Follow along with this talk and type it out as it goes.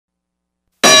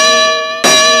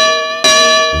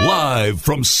Live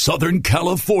from Southern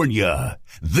California,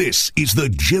 this is the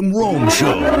Jim Rome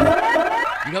Show.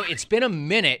 You know, it's been a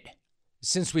minute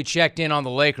since we checked in on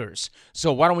the Lakers,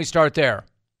 so why don't we start there?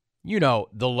 You know,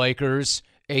 the Lakers,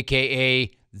 a.k.a.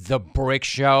 the Brick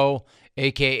Show,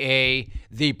 a.k.a.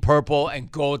 the Purple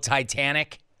and Gold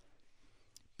Titanic.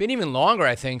 Been even longer,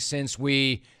 I think, since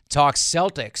we talked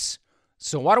Celtics.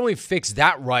 So why don't we fix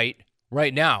that right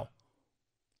now?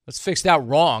 Let's fix that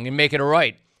wrong and make it a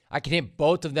right. I can hit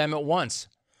both of them at once.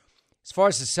 As far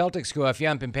as the Celtics go, if you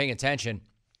haven't been paying attention,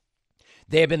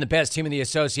 they have been the best team in the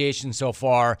association so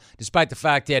far, despite the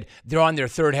fact that they're on their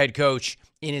third head coach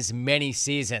in as many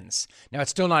seasons. Now,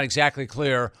 it's still not exactly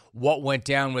clear what went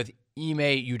down with Ime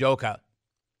Udoka.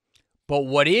 But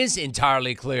what is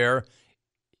entirely clear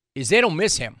is they don't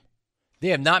miss him. They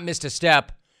have not missed a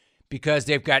step because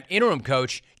they've got interim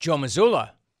coach Joe Mazzulla.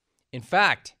 In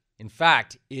fact,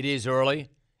 it is early.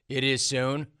 It is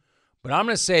soon. But I'm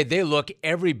going to say they look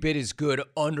every bit as good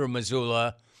under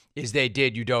Mazzulla as they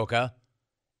did Udoka,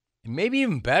 and maybe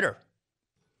even better.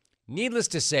 Needless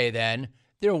to say, then,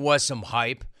 there was some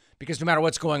hype because no matter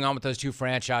what's going on with those two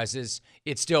franchises,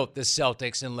 it's still the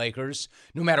Celtics and Lakers.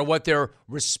 No matter what their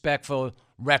respectful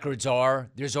records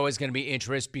are, there's always going to be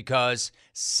interest because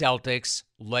Celtics,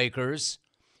 Lakers,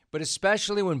 but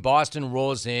especially when Boston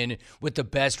rolls in with the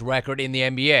best record in the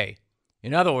NBA.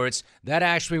 In other words, that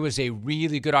actually was a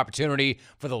really good opportunity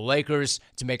for the Lakers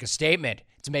to make a statement,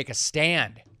 to make a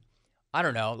stand. I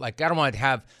don't know, I don't want to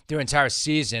have their entire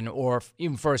season or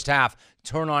even first half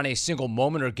turn on a single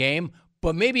moment or game,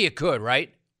 but maybe it could,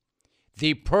 right?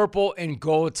 The Purple and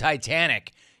Gold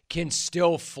Titanic can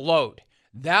still float.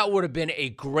 That would have been a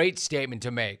great statement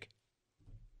to make.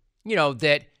 You know,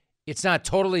 that it's not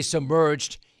totally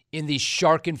submerged in the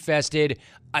shark-infested,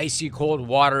 icy cold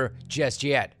water just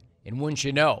yet. And wouldn't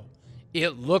you know,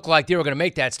 it looked like they were going to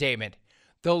make that statement.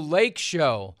 The Lake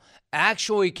Show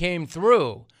actually came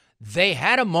through. They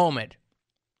had a moment.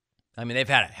 I mean, they've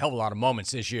had a hell of a lot of moments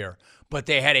this year, but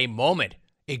they had a moment,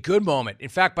 a good moment. In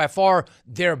fact, by far,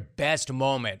 their best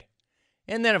moment.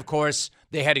 And then, of course,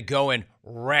 they had to go and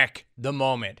wreck the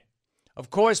moment. Of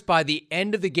course, by the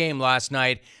end of the game last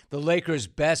night, the Lakers'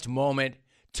 best moment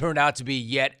turned out to be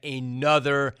yet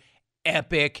another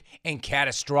epic and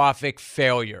catastrophic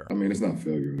failure. I mean, it's not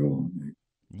failure at all.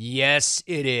 Yes,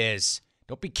 it is.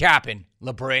 Don't be capping,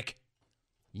 LeBrick.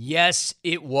 Yes,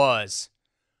 it was.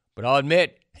 But I'll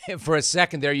admit, for a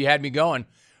second there, you had me going.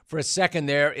 For a second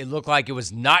there, it looked like it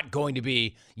was not going to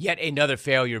be yet another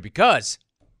failure because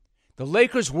the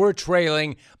Lakers were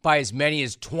trailing by as many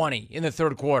as 20 in the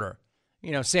third quarter.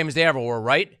 You know, same as they ever were,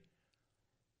 right?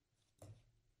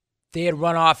 They had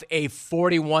run off a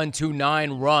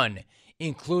 41-9 run,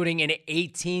 including an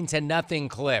 18-0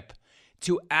 clip,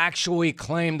 to actually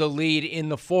claim the lead in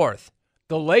the fourth.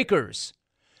 The Lakers.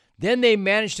 Then they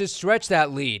managed to stretch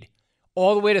that lead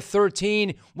all the way to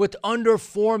 13 with under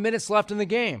 4 minutes left in the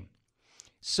game.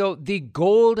 So the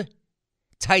Gold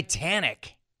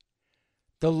Titanic,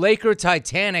 the Laker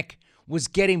Titanic, was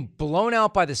getting blown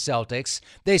out by the Celtics.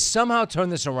 They somehow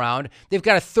turned this around. They've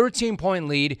got a 13-point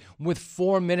lead with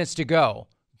 4 minutes to go.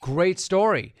 Great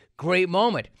story. Great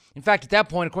moment. In fact, at that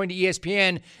point, according to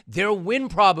ESPN, their win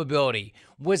probability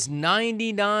was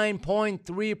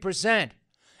 99.3%.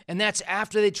 And that's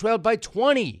after they trailed by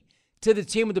 20 to the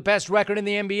team with the best record in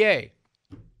the NBA.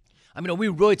 I mean, are we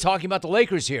really talking about the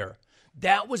Lakers here?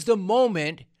 That was the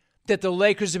moment that the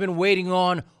Lakers have been waiting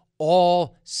on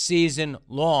all season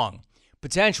long.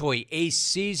 Potentially a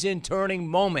season-turning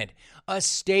moment, a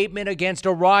statement against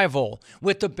a rival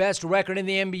with the best record in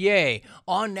the NBA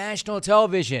on national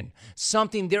television,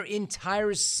 something their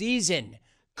entire season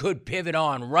could pivot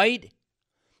on, right?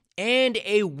 And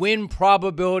a win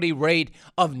probability rate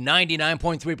of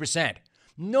 99.3%.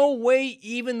 No way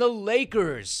even the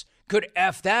Lakers could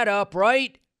F that up,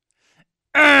 right?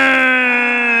 Oh,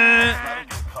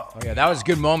 yeah, that was a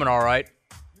good moment, all right.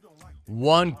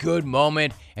 One good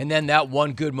moment, and then that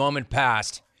one good moment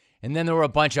passed. And then there were a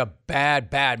bunch of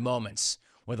bad moments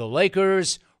where the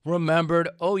Lakers remembered,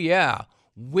 oh yeah,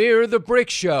 we're the Brick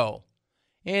Show.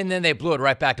 And then they blew it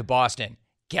right back to Boston.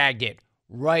 Gagged it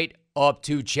right up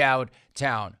to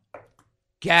Chowtown.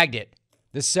 Gagged it.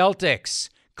 The Celtics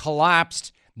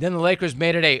collapsed. Then the Lakers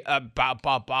made it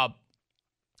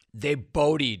They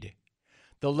bodied.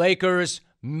 The Lakers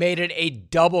made it a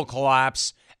double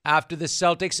collapse after the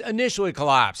Celtics initially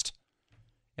collapsed.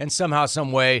 And somehow,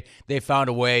 some way, they found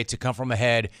a way to come from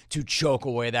ahead to choke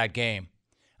away that game.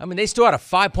 I mean, they still had a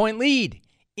 5-point lead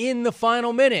in the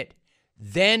final minute.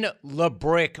 Then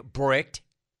LeBrick bricked.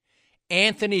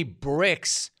 Anthony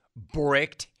Bricks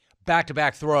bricked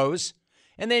back-to-back throws.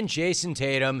 And then Jason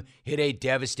Tatum hit a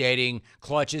devastating,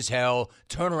 clutch as hell,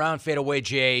 turnaround fadeaway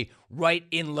J right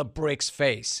in LeBrick's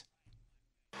face.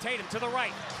 Tatum to the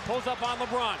right, pulls up on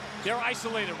LeBron. They're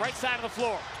isolated, right side of the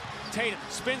floor. Tatum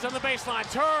spins on the baseline,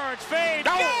 turns, fades,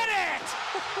 got it!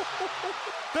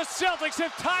 The Celtics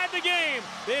have tied the game.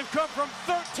 They've come from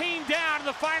 13 down in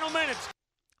the final minutes.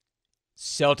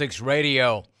 Celtics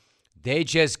radio, they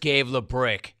just gave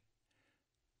LeBrick.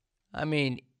 I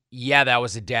mean, yeah, that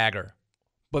was a dagger.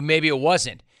 But maybe it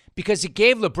wasn't, because it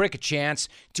gave LeBrick a chance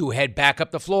to head back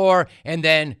up the floor and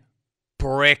then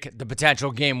brick the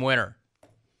potential game winner.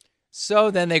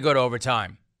 So then they go to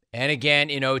overtime. And again,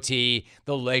 in OT,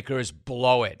 the Lakers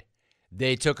blow it.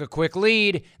 They took a quick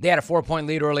lead. They had a 4-point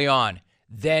lead early on.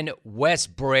 Then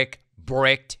Westbrook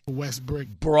bricked.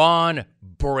 Braun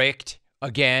bricked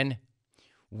again.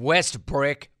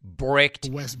 Westbrook bricked.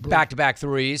 Back-to-back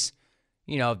threes.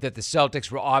 You know, that the Celtics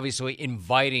were obviously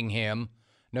inviting him.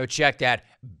 No, check that.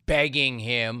 Begging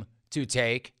him to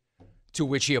take, to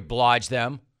which he obliged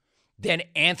them. Then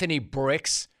Anthony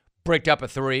bricked up a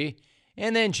three.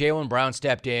 And then Jaylen Brown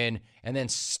stepped in and then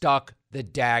stuck the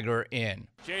dagger in.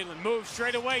 Jaylen moves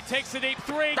straight away, takes the deep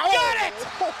three. Got it!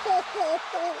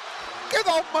 Get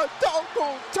off my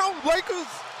doggone toe, Lakers!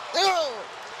 Ugh.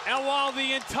 And while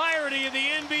the entirety of the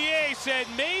NBA said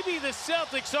maybe the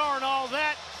Celtics aren't all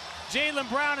that, Jaylen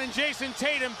Brown and Jason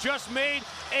Tatum just made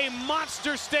a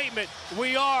monster statement.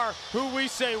 We are who we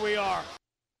say we are.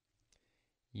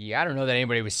 Yeah, I don't know that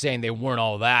anybody was saying they weren't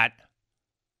all that.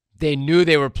 They knew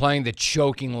they were playing the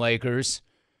choking Lakers.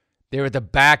 They were at the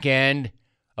back end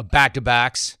of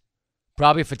back-to-backs,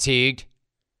 probably fatigued.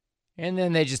 And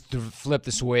then they just flipped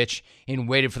the switch and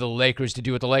waited for the Lakers to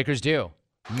do what the Lakers do.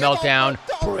 Meltdown,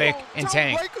 brick, and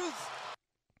tank.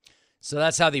 So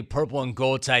that's how the purple and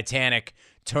gold Titanic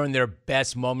turned their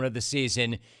best moment of the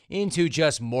season into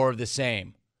just more of the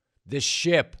same. The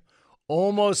ship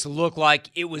almost looked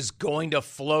like it was going to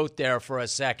float there for a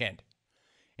second.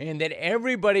 And that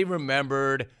everybody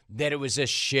remembered that it was a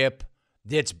ship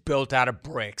that's built out of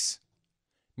bricks.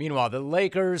 Meanwhile, the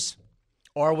Lakers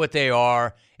are what they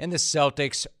are, and the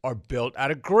Celtics are built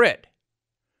out of grit.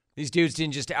 These dudes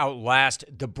didn't just outlast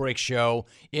the brick show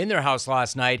in their house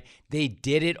last night. They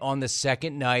did it on the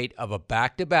second night of a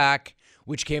back-to-back,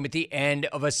 which came at the end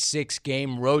of a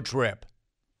 6-game road trip.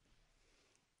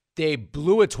 They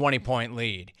blew a 20-point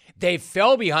lead. They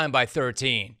fell behind by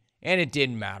 13, and it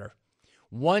didn't matter.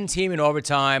 One team in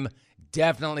overtime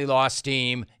definitely lost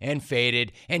steam and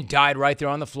faded and died right there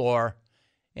on the floor.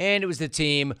 And it was the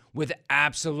team with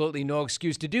absolutely no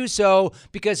excuse to do so,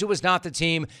 because it was not the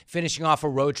team finishing off a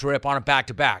road trip on a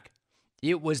back-to-back.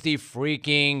 It was the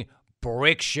freaking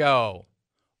brick show.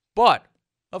 But,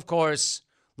 of course,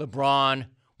 LeBron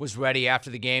was ready after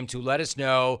the game to let us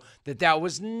know that that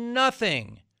was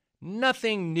nothing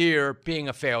near being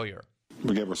a failure.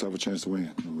 We gave ourselves a chance to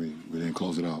win. We didn't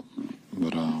close it out.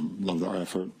 But loved our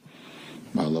effort.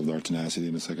 I loved our tenacity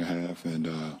in the second half, and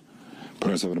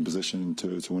put ourselves in a position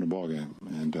to win a ball game.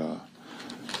 And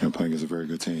playing against a very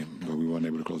good team, but we weren't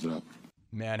able to close it out.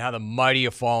 Man, how the mighty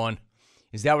have fallen.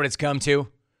 Is that what it's come to?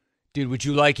 Dude, would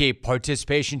you like a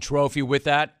participation trophy with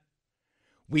that?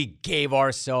 We gave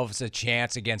ourselves a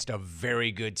chance against a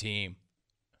very good team.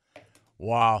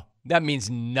 Wow, that means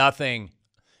nothing.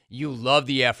 You love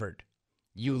the effort.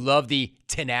 You love the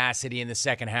tenacity in the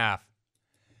second half.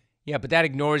 Yeah, but that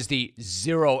ignores the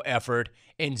zero effort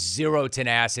and zero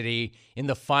tenacity in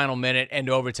the final minute and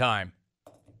overtime.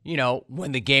 You know,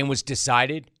 when the game was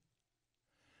decided.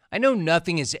 I know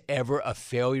nothing is ever a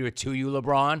failure to you,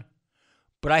 LeBron,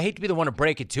 but I hate to be the one to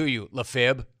break it to you,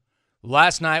 LaFib.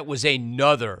 Last night was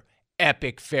another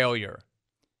epic failure.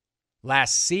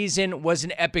 Last season was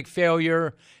an epic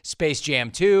failure. Space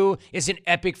Jam 2 is an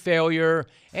epic failure.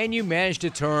 And you managed to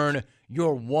turn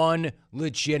your one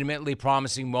legitimately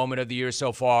promising moment of the year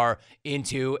so far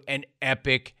into an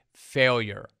epic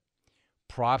failure.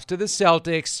 Props to the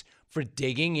Celtics for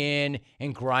digging in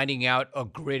and grinding out a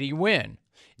gritty win.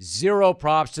 Zero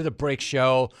props to the Brick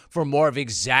Show for more of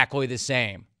exactly the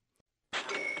same.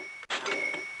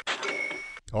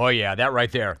 Oh yeah, that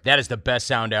right there. That is the best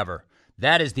sound ever.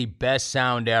 That is the best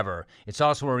sound ever. It's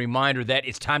also a reminder that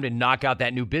it's time to knock out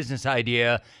that new business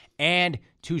idea and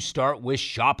to start with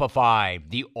Shopify,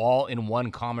 the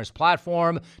all-in-one commerce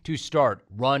platform to start,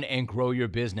 run, and grow your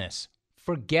business.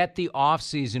 Forget the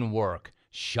off-season work.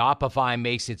 Shopify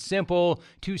makes it simple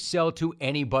to sell to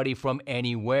anybody from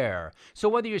anywhere. So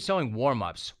whether you're selling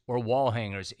warm-ups or wall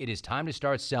hangers, it is time to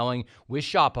start selling with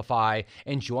Shopify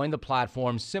and join the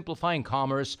platform simplifying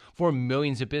commerce for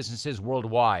millions of businesses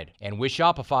worldwide. And with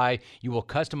Shopify, you will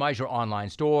customize your online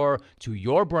store to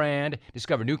your brand,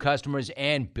 discover new customers,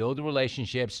 and build the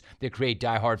relationships that create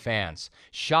diehard fans.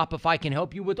 Shopify can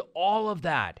help you with all of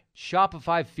that.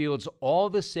 Shopify fields all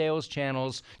the sales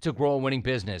channels to grow a winning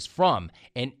business, from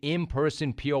an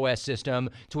in-person POS system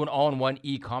to an all-in-one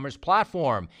e-commerce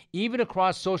platform, even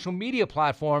across social media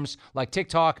platforms like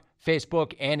TikTok,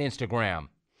 Facebook, and Instagram.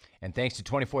 And thanks to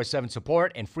 24/7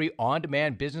 support and free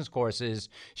on-demand business courses,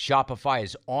 Shopify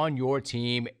is on your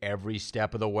team every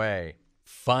step of the way.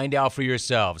 Find out for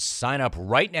yourselves. Sign up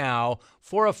right now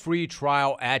for a free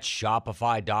trial at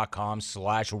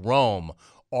shopify.com/Rome.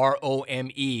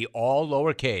 ROME, all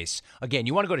lowercase. Again,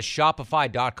 you want to go to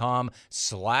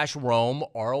shopify.com/Rome,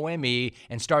 ROME,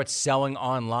 and start selling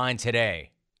online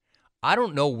today. I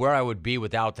don't know where I would be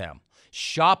without them.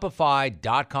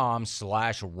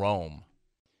 Shopify.com/Rome.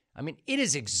 I mean, it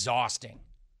is exhausting.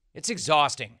 It's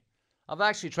exhausting. I've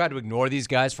actually tried to ignore these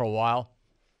guys for a while,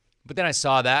 but then I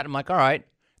saw that, and I'm like, all right,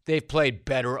 they've played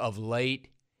better of late.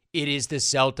 It is the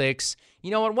Celtics.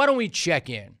 You know what? Why don't we check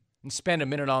in and spend a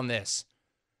minute on this?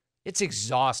 It's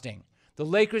exhausting. The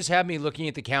Lakers have me looking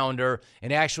at the calendar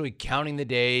and actually counting the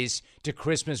days to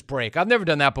Christmas break. I've never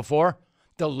done that before.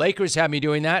 The Lakers have me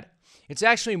doing that. It's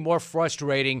actually more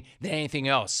frustrating than anything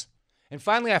else. And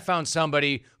finally, I found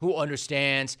somebody who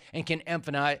understands and can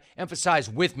emphasize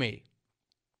with me,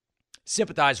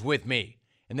 sympathize with me.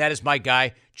 And that is my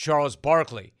guy, Charles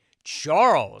Barkley.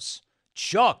 Charles,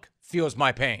 Chuck feels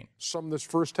my pain. Sum this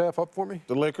first half up for me.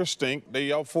 The Lakers stink.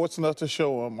 Y'all forcing us to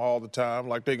show them all the time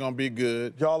like they're going to be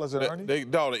good. Y'all, is it Ernie?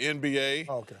 No, the NBA.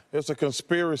 Oh, okay. It's a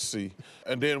conspiracy.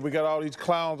 And then we got all these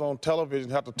clowns on television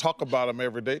have to talk about them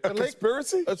every day.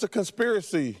 Conspiracy? It's a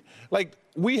conspiracy. Like,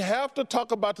 we have to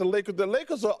talk about the Lakers. The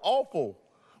Lakers are awful.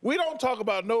 We don't talk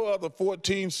about no other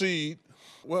 14 seed.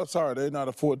 Well, sorry, they're not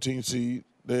a 14 seed.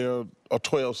 They're a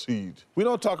 12 seed. We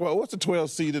don't talk about, what's the 12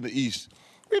 seed in the East?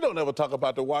 We don't ever talk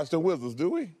about the Washington Wizards, do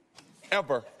we?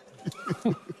 Ever.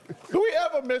 Do we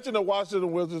ever mention the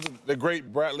Washington Wizards, the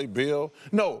great Bradley Beal?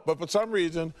 No, but for some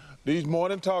reason, these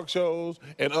morning talk shows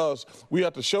and us, we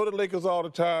have to show the Lakers all the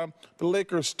time. The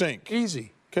Lakers stink.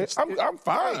 Easy. Okay, I'm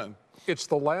fine. It's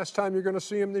the last time you're going to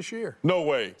see him this year. No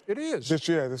way. It is. This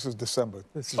year, this is December.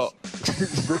 This is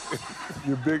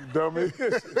You big dummy.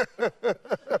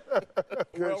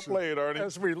 Well played, Ernie.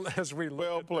 as we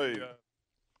Well played.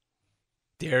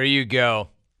 There you go.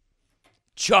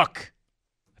 Chuck.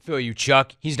 I feel you,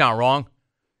 Chuck. He's not wrong.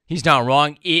 He's not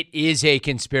wrong. It is a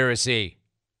conspiracy.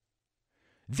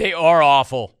 They are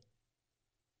awful.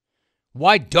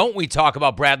 Why don't we talk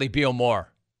about Bradley Beal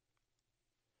more?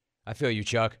 I feel you,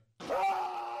 Chuck.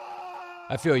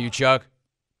 I feel you, Chuck.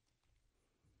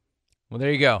 Well,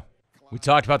 there you go. We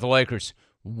talked about the Lakers.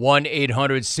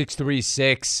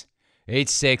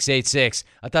 1-800-636-8686.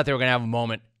 I thought they were going to have a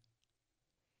moment.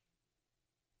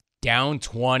 Down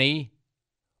 20,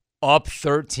 up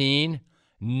 13,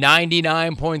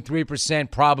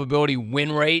 99.3% probability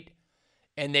win rate,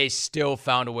 and they still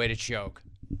found a way to choke.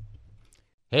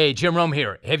 Hey, Jim Rome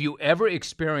here. Have you ever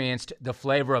experienced the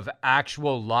flavor of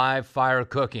actual live fire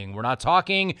cooking? We're not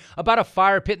talking about a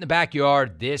fire pit in the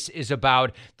backyard. This is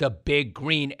about the Big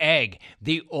Green Egg,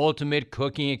 the ultimate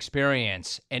cooking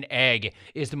experience. An egg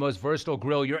is the most versatile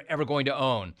grill you're ever going to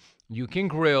own. You can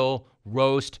grill,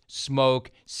 roast,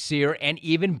 smoke, sear, and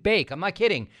even bake. I'm not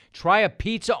kidding. Try a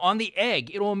pizza on the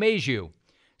egg. It'll amaze you.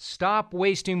 Stop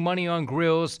wasting money on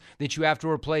grills that you have to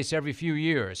replace every few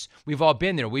years. We've all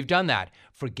been there. We've done that.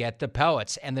 Forget the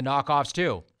pellets and the knockoffs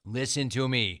too. Listen to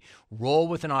me. Roll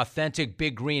with an authentic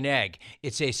Big Green Egg.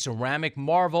 It's a ceramic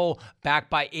marvel backed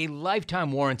by a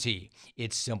lifetime warranty.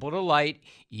 It's simple to light,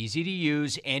 easy to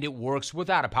use, and it works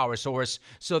without a power source,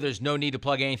 so there's no need to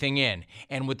plug anything in.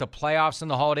 And with the playoffs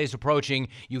and the holidays approaching,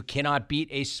 you cannot beat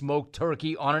a smoked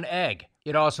turkey on an egg.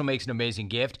 It also makes an amazing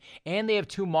gift, and they have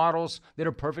 2 models that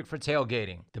are perfect for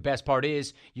tailgating. The best part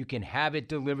is you can have it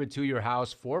delivered to your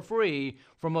house for free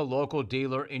from a local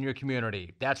dealer in your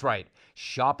community. That's right.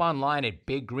 Shop online at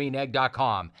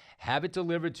BigGreenEgg.com. Have it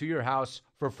delivered to your house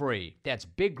for free. That's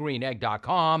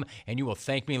BigGreenEgg.com, and you will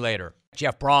thank me later.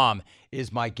 Jeff Brom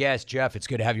is my guest. Jeff, it's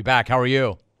good to have you back. How are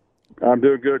you? I'm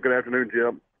doing good. Good afternoon,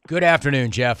 Jim. Good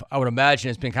afternoon, Jeff. I would imagine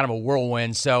it's been kind of a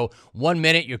whirlwind. So 1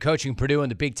 minute you're coaching Purdue in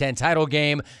the Big Ten title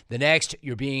game. The next,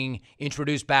 you're being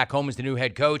introduced back home as the new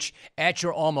head coach at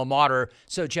your alma mater.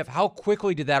 So, Jeff, how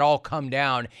quickly did that all come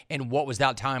down, and what was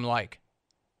that time like?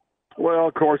 Well,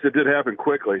 of course, it did happen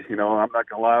quickly. You know, I'm not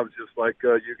going to lie. I was just like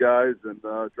you guys and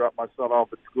dropped my son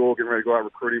off at school, getting ready to go out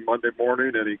recruiting Monday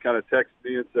morning. And he kind of texted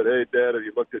me and said, "Hey, Dad, have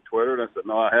you looked at Twitter?" And I said,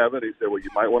 "No, I haven't." He said, "Well, you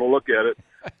might want to look at it."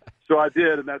 So I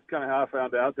did, and that's kind of how I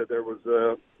found out that there was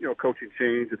a coaching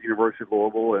change at the University of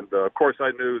Louisville. And, of course,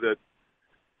 I knew that,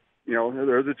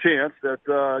 there's a chance that,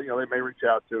 they may reach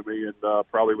out to me and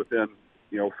probably within,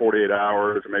 48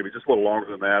 hours or maybe just a little longer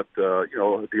than that,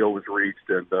 a deal was reached.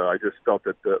 And I just felt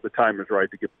that the time was right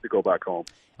to go back home.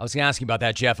 I was going to ask you about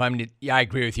that, Jeff. I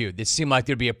agree with you. It seemed like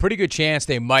there'd be a pretty good chance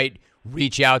they might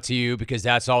reach out to you because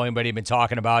that's all anybody had been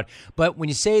talking about. But when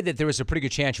you say that there was a pretty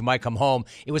good chance you might come home,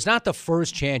 it was not the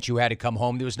first chance you had to come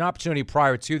home. There was an opportunity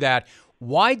prior to that.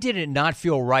 Why did it not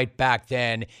feel right back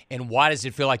then, and why does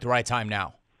it feel like the right time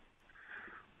now?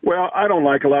 Well, I don't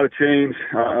like a lot of change.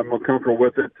 I'm uncomfortable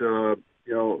with it.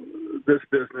 This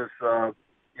business,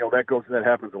 that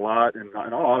happens a lot. And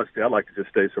in all honesty, I'd like to just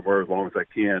stay somewhere as long as I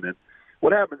can. And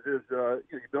what happens is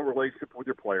you build relationships with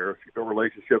your players, you build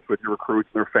relationships with your recruits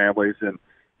and their families, and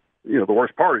the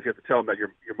worst part is you have to tell them that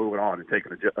you're moving on and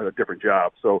taking a different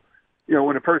job. So,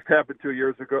 when it first happened 2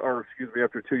 years ago,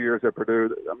 after 2 years at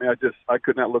Purdue, I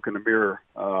could not look in the mirror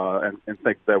and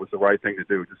think that was the right thing to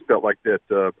do. It just felt like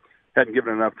that hadn't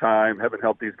given enough time, haven't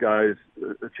helped these guys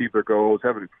achieve their goals,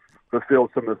 haven't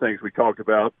fulfilled some of the things we talked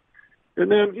about.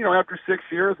 And then, after 6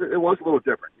 years, it was a little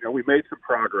different. We made some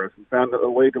progress and found a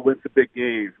way to win some big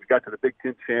games. We got to the Big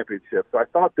Ten championship. So I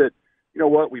thought that,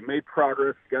 we made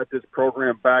progress, got this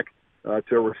program back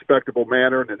to a respectable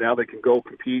manner, and now they can go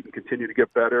compete and continue to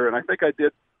get better. And I think I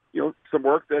did, some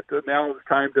work that now it's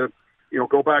time to,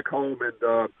 go back home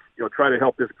and, try to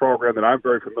help this program that I'm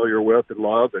very familiar with and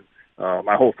love, and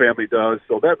my whole family does.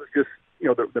 So that was just,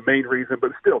 the main reason,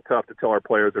 but it's still tough to tell our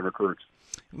players and recruits.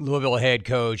 Louisville head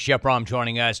coach Jeff Brohm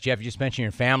joining us. Jeff, you just mentioned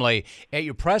your family. At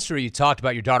your presser, you talked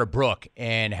about your daughter Brooke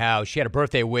and how she had a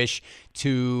birthday wish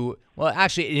to,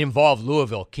 actually it involved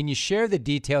Louisville. Can you share the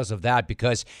details of that?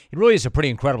 Because it really is a pretty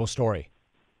incredible story.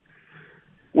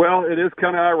 Well, it is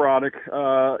kind of ironic.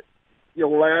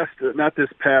 Not this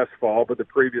past fall, but the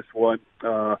previous one,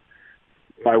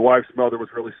 my wife's mother was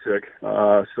really sick.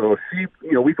 So she,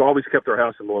 we've always kept our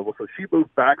house in Louisville. So she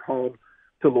moved back home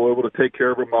to Louisville to take care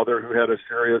of her mother who had a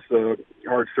serious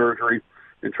heart surgery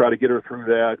and try to get her through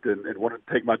that and wanted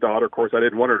to take my daughter. Of course, I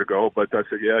didn't want her to go, but I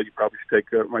said, yeah, you probably should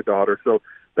take my daughter. So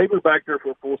they moved back there for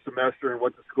a full semester and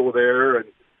went to school there and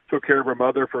took care of her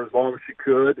mother for as long as she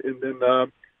could. And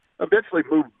then eventually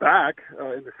moved back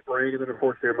in the spring. And then, of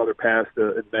course, their mother passed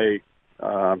in May.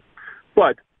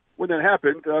 But when that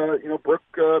happened, Brooke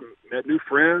met new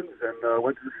friends and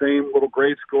went to the same little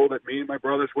grade school that me and my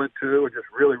brothers went to and just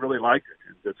really, really liked it.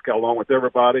 And just got along with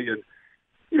everybody. And,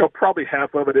 probably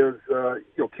half of it is,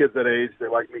 kids that age, they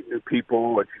like meeting new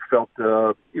people. And she felt,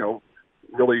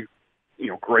 really,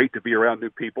 great to be around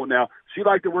new people. Now, she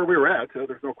liked it where we were at, so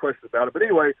there's no question about it. But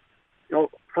anyway,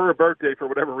 for her birthday, for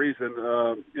whatever reason,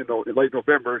 in late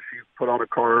November, she put on a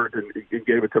card and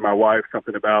gave it to my wife,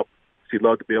 something about she'd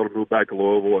love to be able to move back to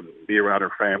Louisville and be around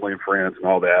her family and friends and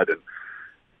all that. And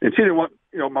she didn't want,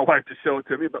 my wife to show it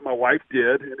to me, but my wife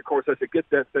did. And, of course, I said, get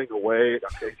that thing away.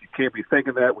 Okay, you can't be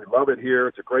thinking that. We love it here.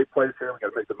 It's a great place here. We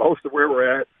got to make the most of where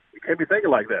we're at. You can't be thinking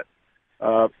like that.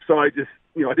 So I just,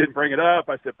 I didn't bring it up.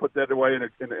 I said, put that away in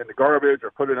the garbage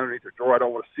or put it underneath your drawer. I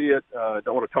don't want to see it. I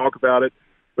don't want to talk about it.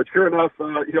 But sure enough,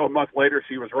 a month later,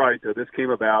 she was right. This came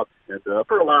about. And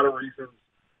for a lot of reasons,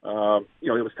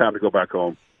 it was time to go back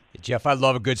home. Jeff, I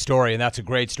love a good story, and that's a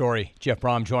great story. Jeff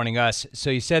Brohm joining us. So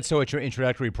you said so at your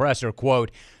introductory presser,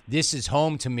 quote, "This is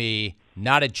home to me,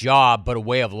 not a job, but a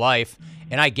way of life."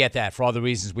 And I get that for all the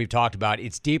reasons we've talked about.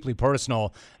 It's deeply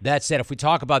personal. That said, if we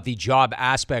talk about the job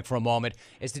aspect for a moment,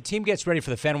 as the team gets ready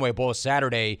for the Fenway Bowl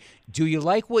Saturday, do you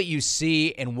like what you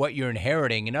see and what you're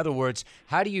inheriting? In other words,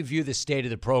 how do you view the state of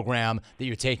the program that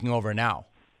you're taking over now?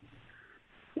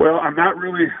 Well, I'm not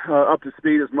really up to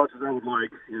speed as much as I would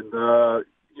like. And,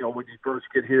 when you first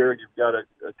get here, you've got to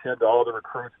attend to all the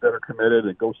recruits that are committed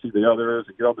and go see the others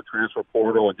and get on the transfer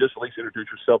portal and just at least introduce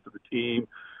yourself to the team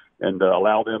and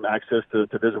allow them access to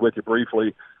visit with you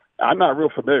briefly. I'm not real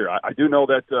familiar. I do know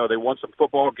that they won some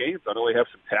football games. I know they have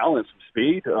some talent, some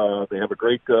speed. They have a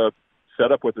great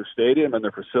setup with their stadium and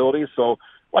their facilities. So,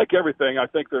 like everything, I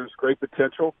think there's great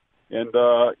potential. And,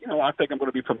 I think I'm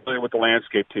going to be familiar with the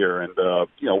landscape here. And,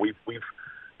 we've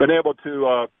been able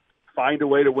to find a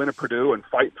way to win at Purdue and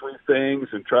fight through things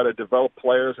and try to develop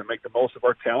players and make the most of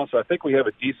our talent. So I think we have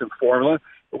a decent formula,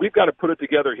 but we've got to put it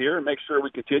together here and make sure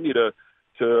we continue to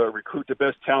recruit the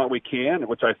best talent we can,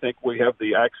 which I think we have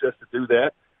the access to do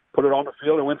that, put it on the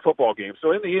field and win football games.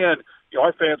 So in the end,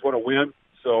 our fans want to win.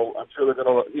 So I'm sure they're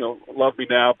going to, love me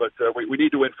now. But we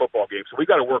need to win football games. So we've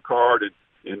got to work hard and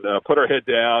put our head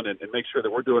down and make sure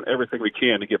that we're doing everything we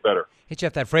can to get better. Hey,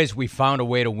 Jeff, that phrase, we found a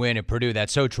way to win at Purdue,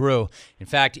 that's so true. In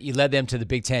fact, you led them to the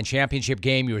Big Ten championship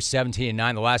game. You were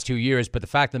 17-9 the last 2 years. But the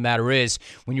fact of the matter is,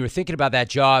 when you were thinking about that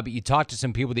job, you talked to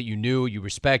some people that you knew, you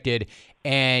respected,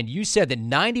 and you said that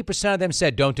 90% of them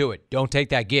said, don't do it. Don't take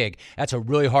that gig. That's a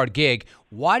really hard gig.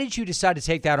 Why did you decide to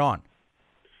take that on?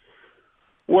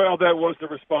 Well, that was the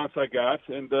response I got,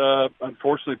 and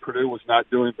unfortunately, Purdue was not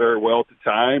doing very well at the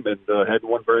time and hadn't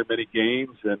won very many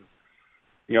games. And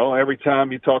every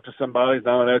time you talk to somebody,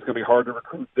 now that's going to be hard to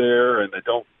recruit there, and they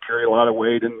don't carry a lot of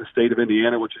weight in the state of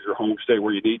Indiana, which is your home state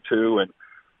where you need to. And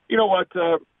you know what?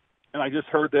 And I just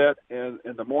heard that, and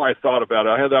the more I thought about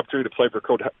it, I had the opportunity to play for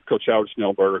Coach Howard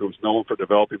Schnellenberger, who's known for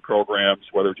developing programs,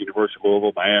 whether it's University of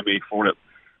Louisville, Miami, Florida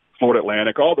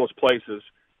Atlantic, all those places.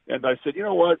 And I said, you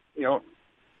know what?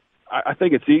 I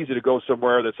think it's easy to go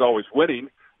somewhere that's always winning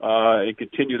and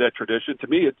continue that tradition. To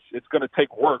me, it's going to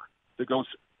take work to go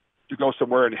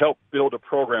somewhere and help build a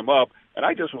program up. And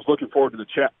I just was looking forward to the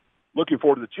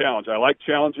challenge. I like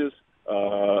challenges.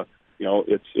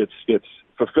 It's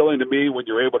fulfilling to me when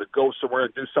you're able to go somewhere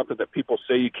and do something that people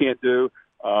say you can't do.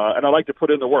 And I like to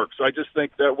put in the work. So I just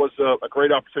think that was a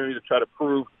great opportunity to try to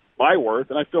prove my worth.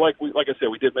 And I feel like we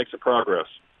did make some progress.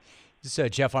 This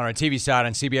is Jeff on our TV side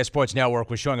on CBS Sports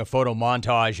Network. We're showing a photo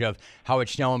montage of Howard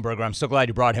Schnellenberger. I'm so glad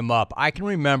you brought him up. I can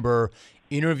remember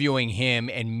interviewing him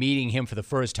and meeting him for the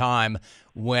first time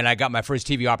when I got my first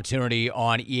TV opportunity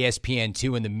on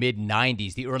ESPN2 in the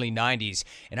mid-'90s, the early 90s.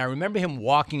 And I remember him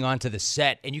walking onto the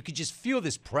set, and you could just feel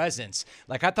this presence.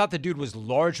 Like, I thought the dude was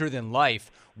larger than life.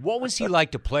 What was he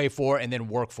like to play for and then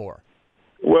work for?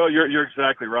 Well, you're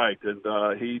exactly right.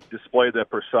 And he displayed that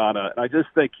persona. And I just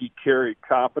think he carried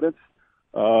confidence.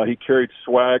 He carried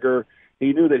swagger.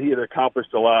 He knew that he had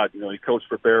accomplished a lot. He coached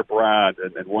for Bear Bryant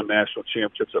and won national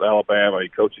championships at Alabama. He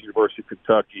coached at the University of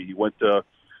Kentucky. He went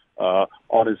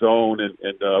on his own and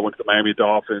went to the Miami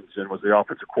Dolphins and was the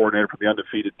offensive coordinator for the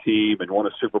undefeated team and won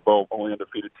a Super Bowl, only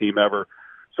undefeated team ever.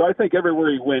 So I think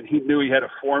everywhere he went, he knew he had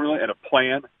a formula and a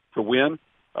plan to win.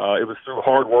 It was through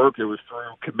hard work. It was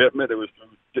through commitment. It was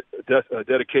through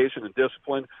dedication and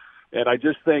discipline. And I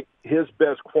just think his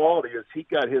best quality is he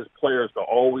got his players to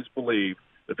always believe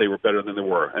that they were better than they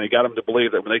were. And he got them to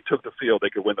believe that when they took the field, they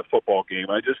could win the football game.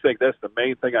 And I just think that's the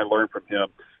main thing I learned from him.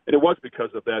 And it was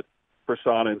because of that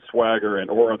persona and swagger and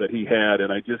aura that he had.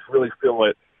 And I just really feel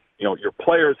that, your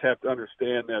players have to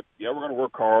understand that, we're going to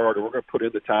work hard or we're going to put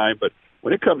in the time. But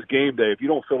when it comes game day, if you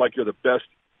don't feel like you're the best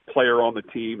player on the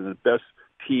team and the best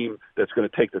team that's going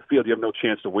to take the field, you have no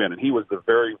chance to win. And he was the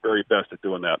very, very best at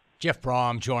doing that. Jeff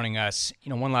Brom joining us.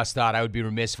 One last thought. I would be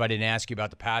remiss if I didn't ask you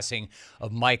about the passing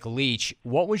of Mike Leach.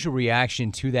 What was your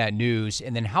reaction to that news?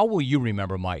 And then how will you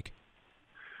remember Mike?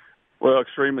 Well,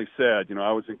 extremely sad.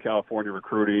 I was in California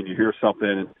recruiting. You hear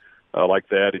something like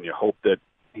that, and you hope that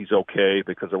he's okay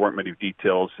because there weren't many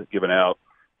details given out.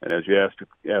 And as you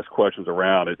ask questions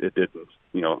around, it didn't,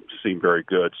 seem very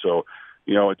good. So,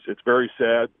 it's very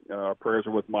sad. Our prayers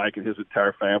are with Mike and his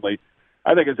entire family.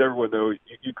 I think, as everyone knows,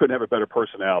 you couldn't have a better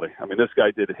personality. I mean, this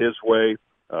guy did it his way.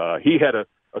 He had a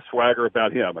swagger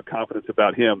about him, a confidence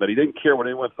about him that he didn't care what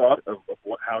anyone thought of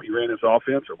how he ran his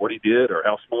offense or what he did or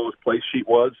how small his play sheet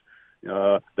was.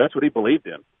 That's what he believed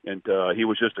in. And he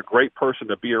was just a great person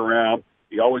to be around.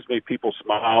 He always made people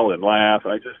smile and laugh.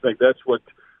 And I just think that's what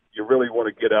you really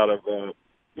want to get out of a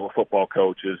football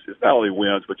coach is not only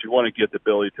wins, but you want to get the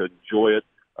ability to enjoy it,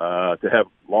 to have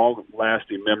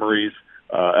long-lasting memories.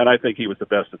 And I think he was the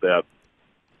best at that.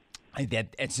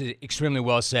 That's extremely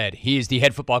well said. He is the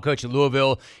head football coach at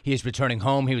Louisville. He is returning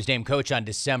home. He was named coach on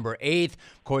December 8th.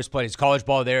 Of course, played his college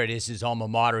ball there. It is his alma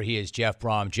mater. He is Jeff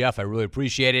Brom. Jeff, I really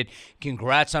appreciate it.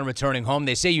 Congrats on returning home.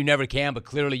 They say you never can, but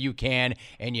clearly you can,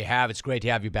 and you have. It's great to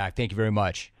have you back. Thank you very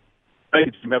much. Thank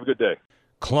you, Jim. Have a good day.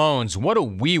 Clones, what do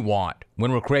we want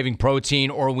when we're craving protein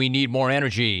or we need more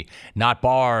energy? Not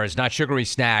bars, not sugary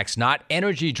snacks, not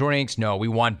energy drinks. No, we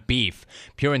want beef.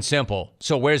 Pure and simple.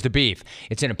 So where's the beef?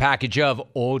 It's in a package of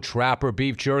Old Trapper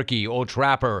beef jerky. Old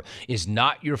Trapper is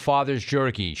not your father's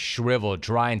jerky, shriveled,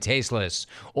 dry, and tasteless.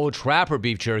 Old Trapper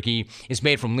beef jerky is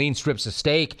made from lean strips of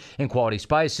steak and quality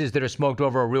spices that are smoked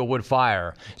over a real wood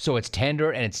fire. So it's tender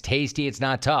and it's tasty. It's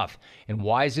not tough. And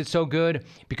why is it so good?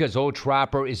 Because Old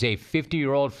Trapper is a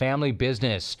 50-year-old family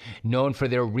business known for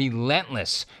their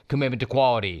relentless commitment to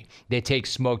quality. They take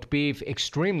smoked beef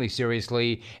extremely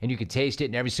seriously, and you can taste it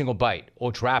in every single bite.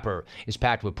 Old Trapper is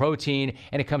packed with protein,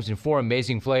 and it comes in 4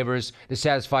 amazing flavors that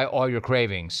satisfy all your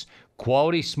cravings.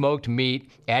 Quality smoked meat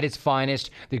at its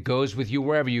finest that goes with you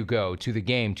wherever you go, to the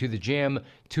game, to the gym,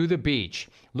 to the beach.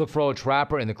 Look for Old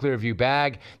Trapper in the Clearview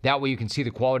bag. That way you can see the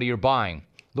quality you're buying.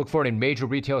 Look for it in major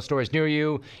retail stores near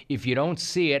you. If you don't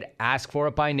see it, ask for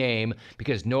it by name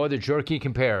because no other jerky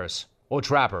compares. Old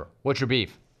Trapper, what's your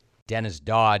beef? Dennis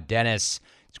Dodd. Dennis,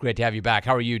 it's great to have you back.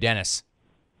 How are you, Dennis?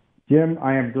 Jim,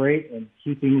 I am great. And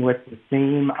keeping with the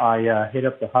theme, I hit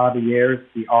up the Javier's,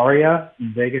 the Aria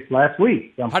in Vegas last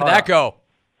week. How did that go?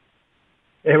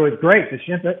 It was great. The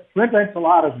shrimp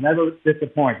enchiladas never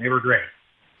disappoint. They were great.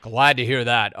 Glad to hear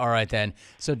that. All right, then.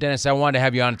 So, Dennis, I wanted to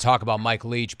have you on to talk about Mike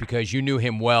Leach because you knew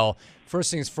him well.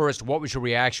 First things first, what was your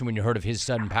reaction when you heard of his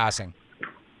sudden passing?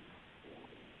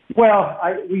 Well,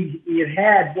 we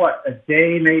had, a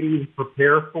day maybe to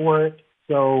prepare for it.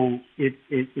 So it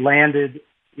landed,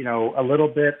 a little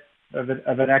bit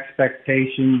of an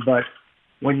expectation. But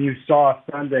when you saw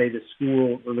Sunday the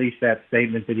school release that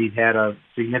statement that he'd had a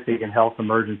significant health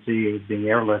emergency, he was being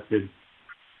airlifted,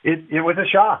 it was a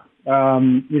shock.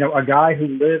 A guy who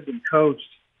lived and coached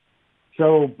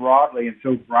so broadly and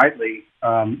so brightly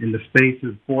in the space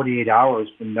of 48 hours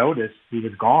from notice he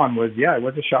was gone it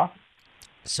was a shock.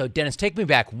 So, Dennis, take me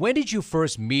back. When did you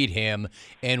first meet him,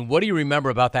 and what do you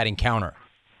remember about that encounter?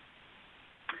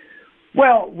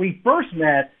 Well, we first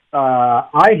met,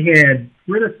 I had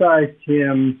criticized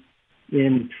him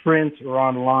in print or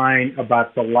online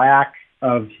about the lack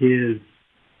of his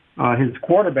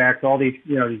quarterbacks, all these,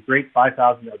 these great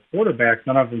 5,000-yard quarterbacks,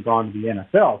 none of them gone to the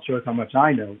NFL. It shows how much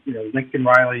I know. Lincoln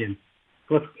Riley and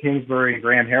Cliff Kingsbury and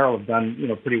Graham Harrell have done,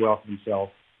 pretty well for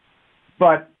themselves.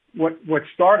 But what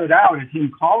started out as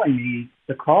him calling me,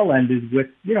 the call ended with,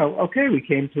 okay, we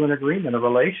came to an agreement, a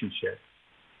relationship.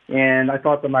 And I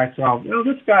thought to myself,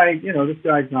 this guy's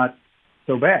not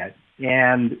so bad.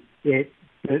 And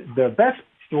the best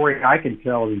story I can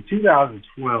tell is in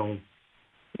 2012,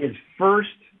 his first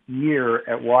year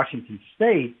at Washington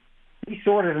State, he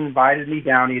sort of invited me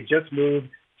down. He had just moved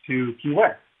to Key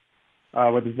West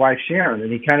with his wife Sharon,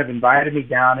 and he kind of invited me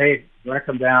down. Hey, you want to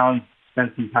come down,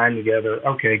 spend some time together?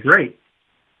 Okay, great.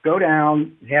 Go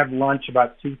down, have lunch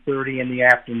about 2:30 in the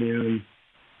afternoon,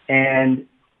 and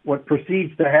what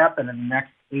proceeds to happen in the next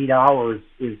 8 hours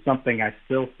is something I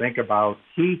still think about.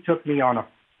 He took me on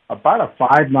about a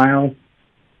 5-mile,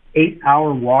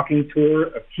 8-hour walking tour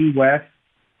of Key West.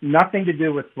 Nothing to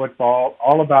do with football,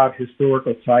 all about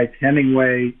historical sites,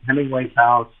 Hemingway's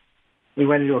house. We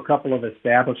went into a couple of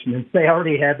establishments. They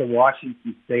already had the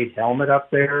Washington State helmet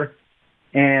up there.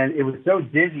 And it was so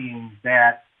dizzying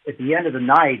that at the end of the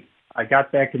night, I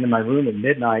got back into my room at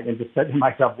midnight and just said to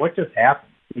myself, what just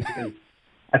happened? Because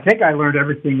I think I learned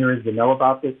everything there is to know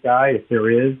about this guy, if there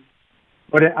is.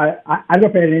 But I don't know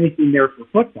if I had anything there for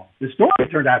football. The story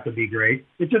turned out to be great.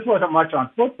 It just wasn't much on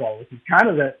football, which is kind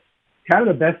of the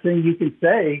best thing you can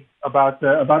say about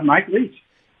Mike Leach.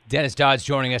 Dennis Dodd's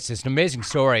joining us. It's an amazing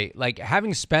story. Like,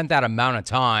 having spent that amount of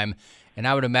time, and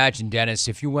I would imagine, Dennis,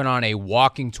 if you went on a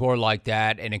walking tour like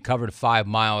that and it covered 5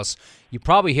 miles, you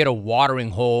probably hit a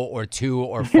watering hole or 2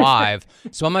 or 5.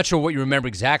 So I'm not sure what you remember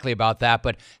exactly about that.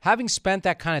 But having spent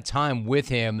that kind of time with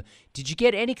him, did you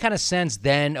get any kind of sense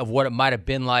then of what it might have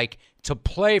been like to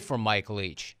play for Mike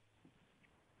Leach?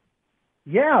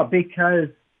 Yeah, because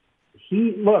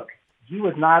he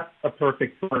was not a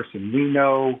perfect person. We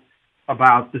know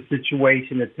about the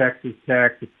situation at Texas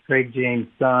Tech. It's Craig James'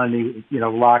 son,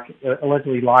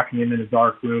 allegedly locking him in a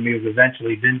dark room. He was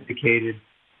eventually vindicated,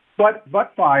 but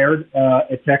fired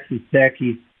at Texas Tech.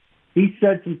 He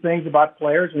said some things about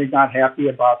players, and he's not happy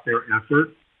about their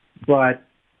effort, but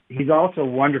he's also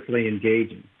wonderfully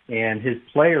engaging. And his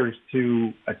players,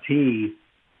 to a T,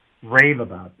 rave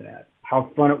about that, how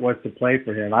fun it was to play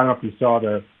for him. I don't know if you saw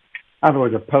there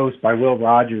was a post by Will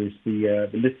Rogers, the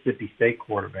Mississippi State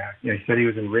quarterback. He said he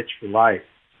was enriched for life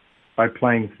by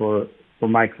playing for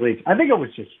Mike Leach. I think it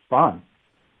was just fun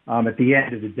at the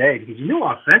end of the day because you knew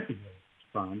offensively it was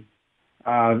fun.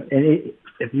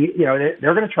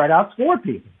 They're going to try to outscore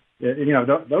people.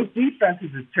 Those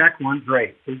defenses at Tech weren't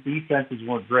great. His defenses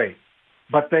weren't great,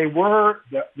 but they were.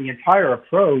 The entire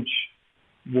approach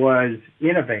was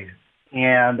innovative,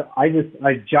 and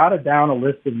I jotted down a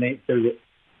list of names.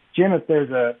 Jim, if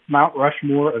there's a Mount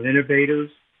Rushmore of innovators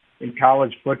in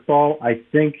college football, I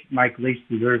think Mike Leach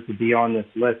deserves to be on this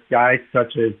list. Guys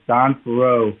such as Don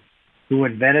Farrow, who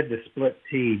invented the split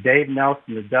tee, Dave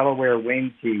Nelson, the Delaware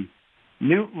wing tee,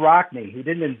 Newt Rockne, who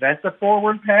didn't invent the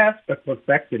forward pass but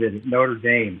perfected it at Notre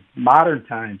Dame, modern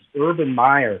times, Urban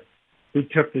Meyer, who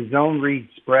took the zone read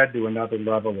spread to another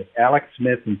level with Alex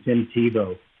Smith and Tim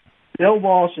Tebow, Bill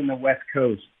Walsh in the West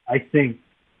Coast. I think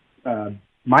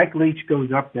Mike Leach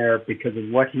goes up there because of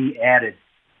what he added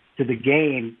to the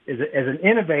game as an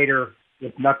innovator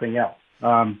with nothing else.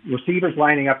 Receivers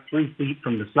lining up 3 feet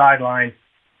from the sideline,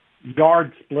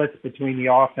 guard splits between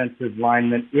the offensive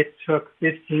linemen. It took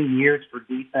 15 years for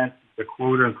defense to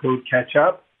quote-unquote catch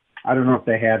up. I don't know if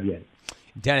they have yet.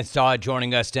 Dennis Dodd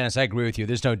joining us. Dennis, I agree with you.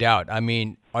 There's no doubt. I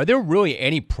mean, are there really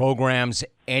any programs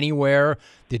anywhere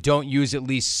that don't use at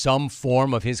least some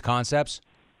form of his concepts?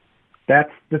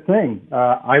 That's the thing.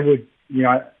 I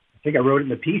think I wrote it in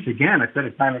the piece again. I said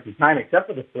it time after time, except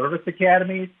for the service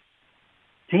academies.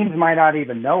 Teams might not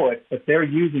even know it, but they're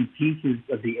using pieces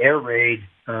of the air raid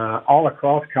all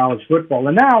across college football.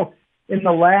 And now, in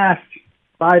the last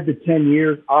 5 to 10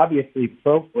 years, obviously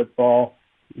pro football,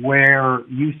 where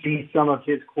you see some of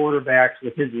his quarterbacks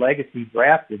with his legacy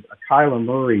drafted, a Kyler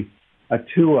Murray, a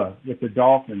Tua with the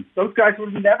Dolphins. Those guys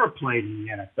would have never played in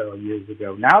the NFL years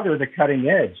ago. Now they're the cutting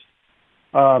edge.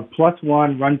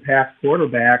 +1 run-pass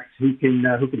quarterbacks who can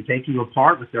take you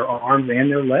apart with their arms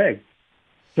and their legs.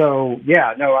 So,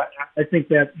 I think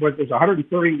that there's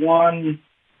 131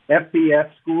 FBS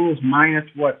schools minus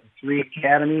 3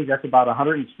 academies. That's about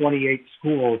 128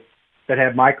 schools that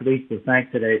have Mike Leach to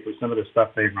thank today for some of the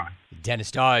stuff they run.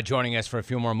 Dennis Dodd joining us for a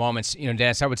few more moments.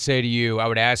 Dennis, I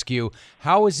would ask you,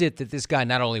 how is it that this guy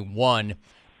not only won,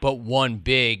 but won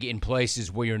big in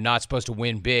places where you're not supposed to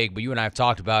win big? But you and I have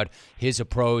talked about his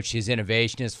approach, his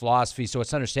innovation, his philosophy, so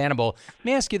it's understandable. Let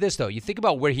me ask you this, though. You think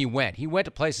about where he went. He went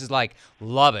to places like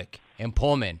Lubbock and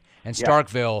Pullman and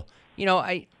Starkville.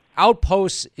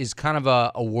 Outposts is kind of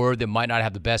a word that might not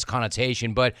have the best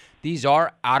connotation, but these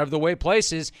are out-of-the-way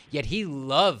places, yet he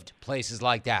loved places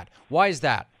like that. Why is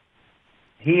that?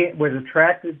 He was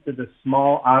attracted to the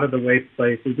small, out-of-the-way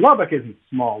places. Lubbock isn't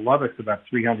small. Lubbock's about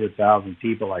 300,000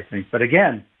 people, I think. But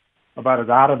again, about as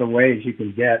out-of-the-way as you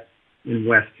can get in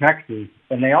West Texas.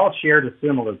 And they all shared a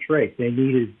similar trait. They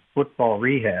needed football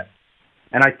rehab.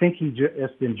 And I think he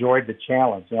just enjoyed the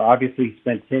challenge. Obviously, he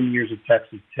spent 10 years at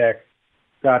Texas Tech,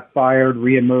 got fired,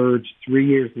 reemerged 3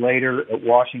 years later at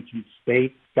Washington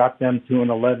State, got them to an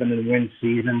 11-win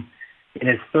season. In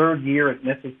his 3rd year at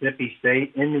Mississippi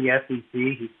State in the SEC,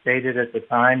 he stated at the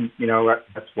time,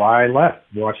 that's why I left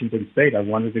Washington State. I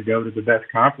wanted to go to the best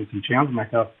conference and challenge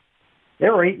myself. They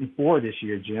were 8-4 this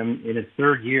year, Jim, in his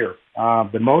 3rd year.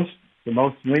 The most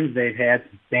wins they've had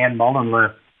since Dan Mullen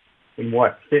left in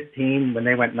 15 when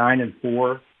they went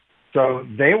 9-4. So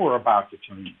they were about to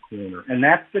turn the corner, and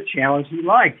that's the challenge he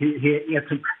liked. He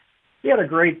had a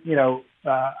great,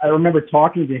 I remember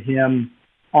talking to him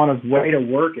on his way to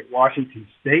work at Washington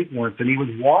State once, and he was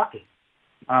walking.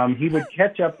 He would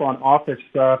catch up on office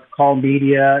stuff, call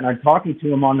media, and I'm talking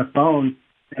to him on the phone,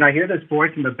 and I hear this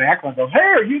voice in the background go, "Hey,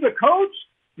 are you the coach?"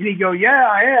 And he'd go, "Yeah,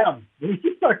 I am." And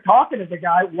he starts talking to the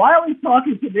guy while he's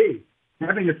talking to me,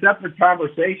 having a separate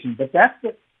conversation. But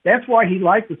that's why he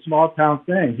liked the small town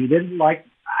thing. He didn't like,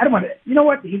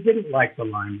 he didn't like the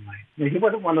limelight. He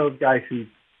wasn't one of those guys who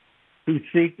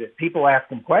seeked it. People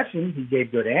asked him questions, he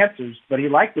gave good answers, but he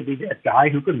liked to be that guy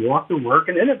who could walk to work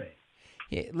and innovate.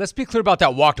 Yeah, let's be clear about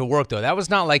that walk to work, though. That was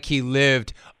not like he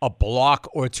lived a block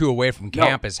or 2 away from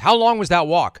campus. How long was that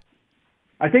walk?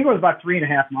 I think it was about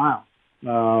 3.5 miles,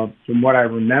 from what I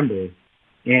remember.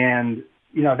 And,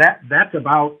 that's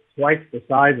about twice the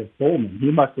size of Pullman.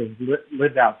 He must have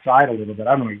lived outside a little bit.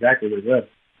 I don't know exactly where he lived.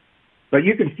 But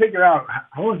you can figure out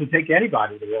how long does it take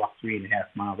anybody to walk 3.5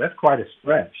 miles. That's quite a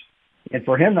stretch. And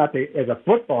for him, as a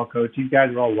football coach, you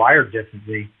guys are all wired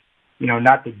differently,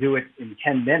 not to do it in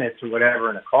 10 minutes or whatever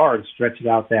in a car and stretch it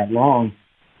out that long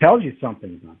tells you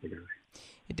something about the guy.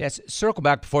 Let's circle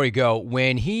back before you go.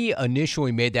 When he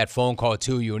initially made that phone call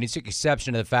to you, and he took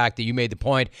exception to the fact that you made the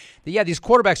point that, these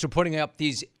quarterbacks are putting up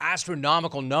these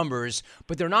astronomical numbers,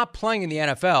 but they're not playing in the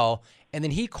NFL, and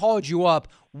then he called you up,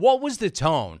 what was the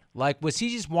tone? Like, was he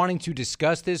just wanting to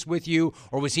discuss this with you,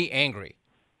 or was he angry?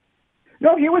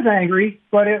 No, he was angry,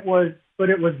 but it was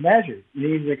measured. He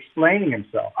was explaining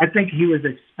himself. I think he was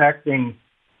expecting,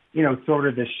 sort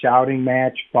of this shouting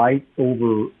match fight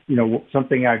over,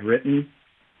 something I'd written.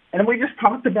 And we just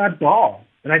talked about ball.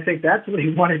 And I think that's what he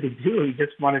wanted to do. He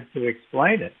just wanted to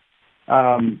explain it.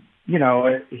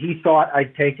 He thought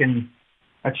I'd taken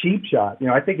a cheap shot.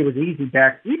 I think it was easy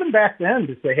back then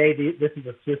to say, hey, this is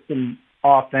a system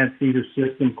offense, these are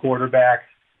system quarterbacks,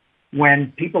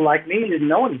 when people like me didn't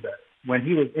know any better. When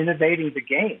he was innovating the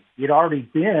game, he'd already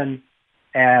been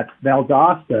at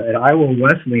Valdosta, at Iowa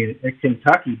Wesleyan, at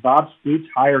Kentucky. Bob Stoops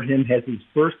hired him as his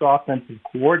first offensive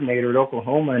coordinator at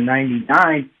Oklahoma in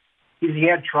 '99 because he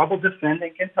had trouble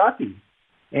defending Kentucky.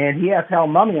 And he asked Hal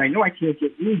Mumme, I know I can't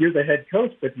get you, you're the head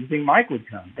coach, but do you think Mike would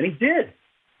come? And he did.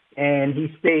 and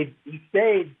he stayed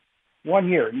 1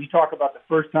 year. You talk about the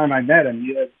first time I met him.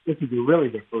 This is really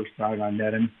the first time I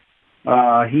met him. He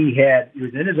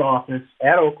was in his office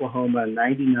at Oklahoma in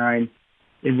 '99.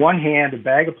 In one hand, a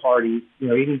bag of parties,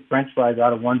 eating French fries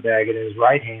out of one bag, and in his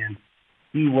right hand,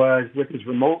 he was with his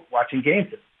remote watching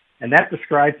games. And that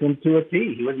describes him to a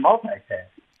T. He was multitasking.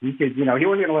 He could, he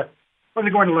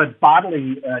wasn't going to let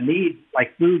bodily needs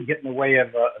like food get in the way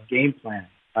of game planning.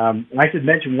 And I should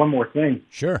mention one more thing.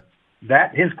 Sure.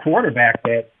 That his quarterback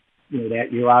that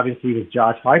year obviously was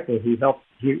Josh Heupel, who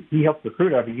he helped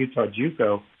recruit out of Utah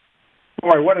JUCO.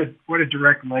 Boy, what a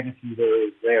direct legacy there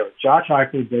is there. Josh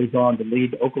Heupel goes on to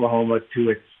lead Oklahoma to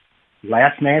its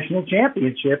last national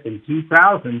championship in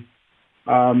 2000.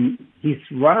 He's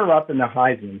runner-up in the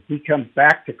Heisman. He comes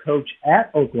back to coach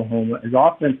at Oklahoma as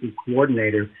offensive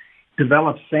coordinator,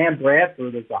 develops Sam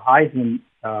Bradford as the Heisman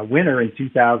winner in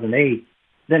 2008,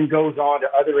 then goes on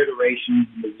to other iterations,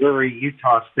 Missouri,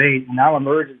 Utah State, and now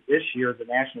emerges this year as the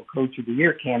National Coach of the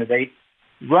Year candidate,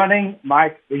 running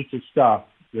Mike Leach's stuff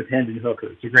with Hendon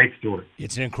Hooker. It's a great story.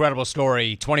 It's an incredible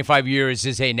story. 25 years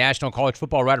is a national college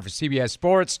football writer for CBS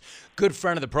Sports. Good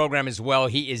friend of the program as well.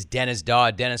 He is Dennis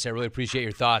Dodd. Dennis, I really appreciate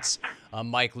your thoughts on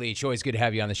Mike Leach. Always good to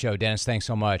have you on the show. Dennis, thanks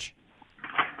so much.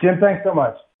 Jim, thanks so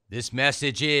much. This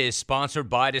message is sponsored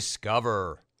by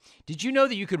Discover. Did you know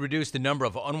that you could reduce the number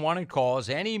of unwanted calls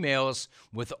and emails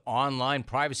with online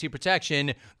privacy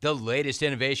protection, the latest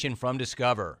innovation from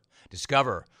Discover?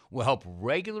 Discover will help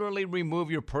regularly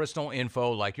remove your personal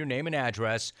info like your name and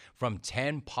address from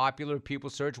 10 popular people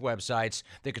search websites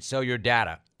that could sell your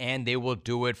data, and they will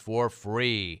do it for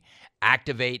free.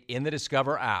 Activate in the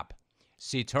Discover app.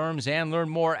 See terms and learn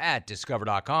more at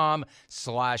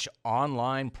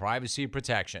discover.com/online privacy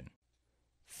protection.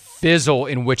 Fizzle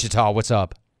in Wichita, what's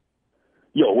up?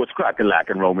 Yo, what's cracking,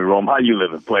 lacking, Romy Rome? How you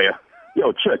living, player?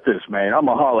 Yo, check this, man.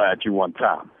 I'ma holler at you one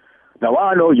time. Now,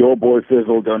 I know your boy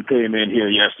Fizzle done came in here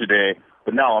yesterday,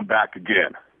 but now I'm back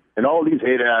again. And all these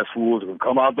hate-ass fools will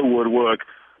come out the woodwork,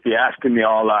 be asking me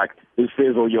all like, is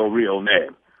Fizzle your real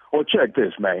name? Well, check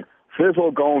this, man.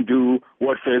 Fizzle gonna do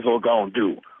what Fizzle gonna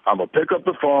do. I'ma pick up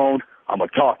the phone, I'ma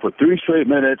talk for 3 straight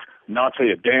minutes, not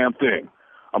say a damn thing.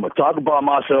 I'ma talk about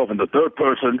myself in the third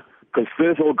person, because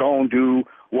Fizzle gonna do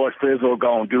what Fizzle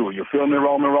gonna do. You feel me,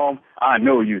 Romy Rome? I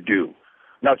know you do.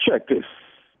 Now, check this.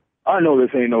 I know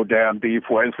this ain't no damn beef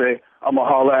Wednesday. I'ma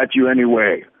holler at you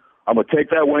anyway. I'ma take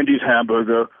that Wendy's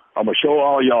hamburger. I'ma show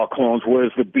all y'all clones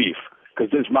where's the beef, because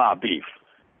this is my beef.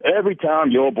 Every time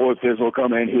your boy Fizzle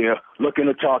come in here looking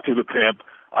to talk to the pimp,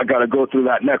 I gotta go through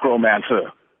that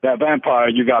necromancer, that vampire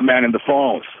you got manning the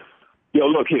phones. Yo,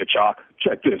 look here, Chalk.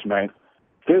 Check this, man.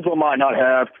 Fizzle might not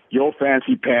have your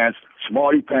fancy pants,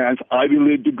 smarty pants, Ivy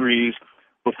League degrees,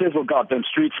 but Fizzle got them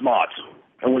street smarts.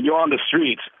 And when you're on the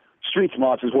street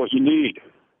smarts is what you need.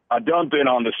 I done been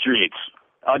on the streets.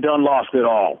 I done lost it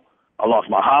all. I lost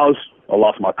my house. I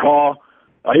lost my car.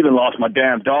 I even lost my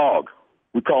damn dog.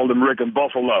 We called him Rick and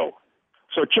Buffalo.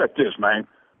 So check this, man.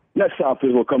 Next time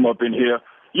Fizzle come up in here,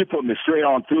 you put me straight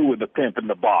on through with the pimp in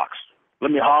the box.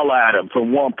 Let me holler at him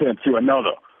from one pimp to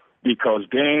another. Because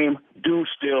game do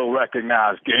still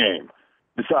recognize game.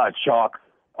 Besides, Chalk,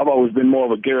 I've always been more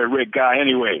of a Garrett Rick guy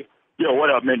anyway. Yo, what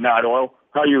up, Midnight Oil?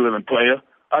 How you living, player?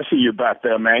 I see you back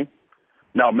there, man.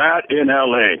 Now, Matt in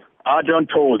L.A., I done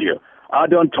told you,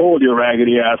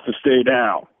 raggedy ass, to stay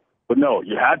down. But no,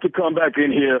 you had to come back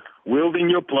in here wielding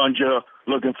your plunger,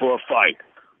 looking for a fight,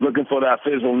 looking for that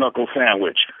Fizzle knuckle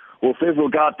sandwich. Well, Fizzle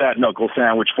got that knuckle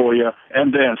sandwich for you,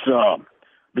 and then some.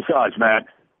 Besides, Matt,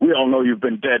 we all know you've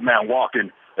been dead man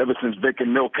walking ever since Vic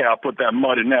and Milkow put that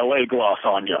mud in L.A. gloss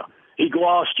on you. He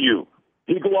glossed you.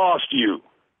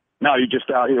 Now you're just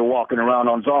out here walking around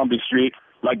on Zombie Street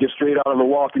like you're straight out of The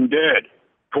Walking Dead.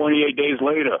 28 days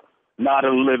later, not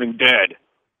a living dead.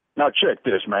 Now check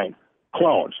this, man.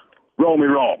 Clones, Romy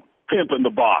Rome, pimp in the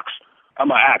box. I'm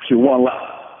going to ask you one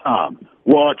last time.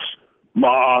 What's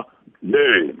my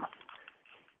name?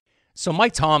 So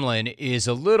Mike Tomlin is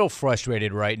a little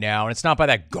frustrated right now, and it's not by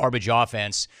that garbage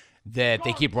offense that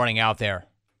they keep running out there.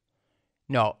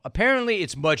 No, apparently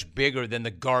it's much bigger than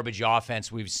the garbage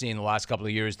offense we've seen the last couple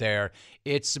of years there.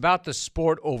 It's about the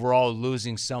sport overall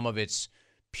losing some of its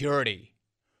purity,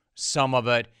 some of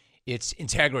its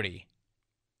integrity.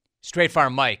 Straight Fire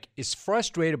Mike is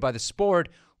frustrated by the sport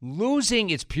losing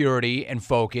its purity and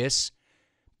focus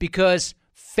because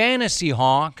Fantasy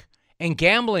Honk and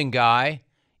Gambling Guy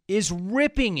is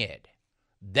ripping it.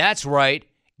 That's right,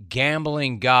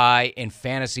 Gambling Guy and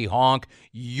Fantasy Honk,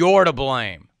 you're to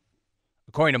blame.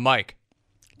 According to Mike,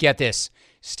 get this,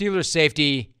 Steelers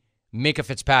safety Minkah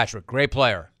Fitzpatrick, great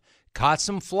player, caught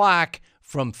some flack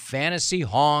from fantasy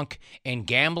honk and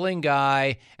gambling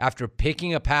guy after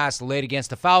picking a pass late against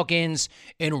the Falcons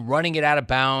and running it out of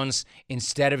bounds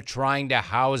instead of trying to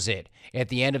house it at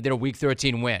the end of their Week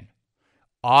 13 win.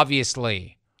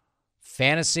 Obviously,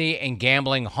 fantasy and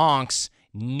gambling honks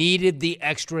needed the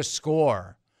extra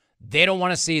score. They don't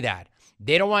want to see that.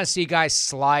 They don't want to see guys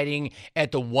sliding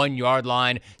at the 1 yard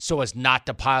line so as not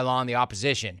to pile on the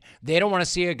opposition. They don't want to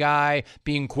see a guy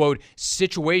being, quote,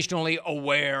 situationally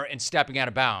aware and stepping out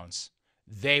of bounds.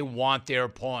 They want their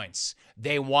points.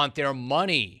 They want their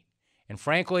money. And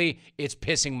frankly, it's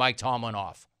pissing Mike Tomlin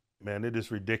off. Man, it is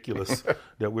ridiculous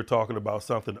that we're talking about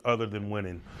something other than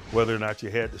winning, whether or not you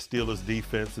had the Steelers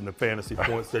defense and the fantasy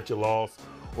points that you lost,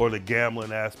 or the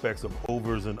gambling aspects of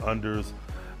overs and unders.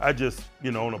 I just,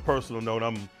 on a personal note,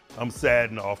 I'm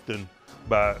saddened often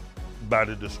by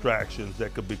the distractions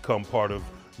that could become part of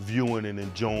viewing and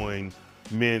enjoying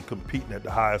men competing at the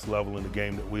highest level in the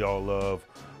game that we all love,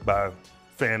 by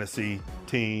fantasy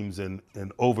teams and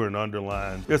over and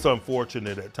underline. It's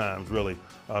unfortunate at times, really.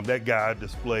 That guy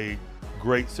displayed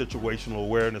great situational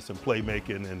awareness and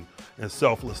playmaking and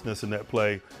selflessness in that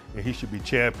play, and he should be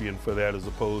championed for that as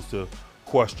opposed to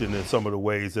questioned in some of the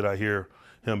ways that I hear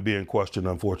him being questioned,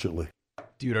 unfortunately.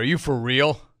 Dude, are you for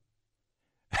real?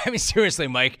 I mean, seriously,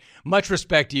 Mike, much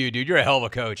respect to you, dude. You're a hell of a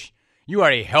coach. You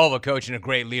are a hell of a coach and a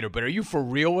great leader, but are you for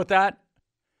real with that?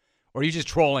 Or are you just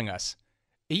trolling us?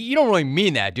 You don't really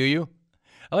mean that, do you?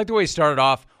 I like the way you started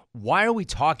off. Why are we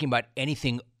talking about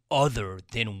anything other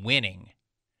than winning?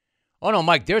 Oh, no,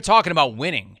 Mike, they're talking about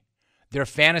winning. Their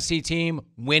fantasy team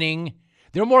winning.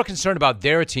 They're more concerned about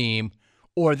their team,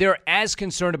 or they're as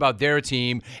concerned about their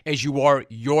team as you are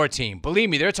your team. Believe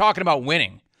me, they're talking about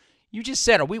winning. You just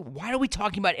said, why are we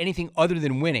talking about anything other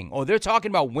than winning? Oh, they're talking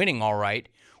about winning, all right.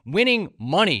 Winning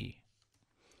money.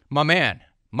 My man,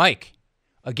 Mike,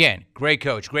 again, great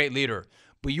coach, great leader,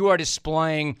 but you are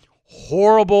displaying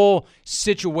horrible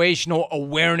situational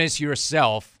awareness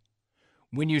yourself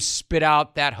when you spit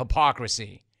out that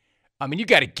hypocrisy. I mean, you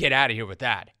got to get out of here with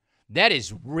that. That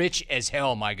is rich as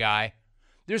hell, my guy.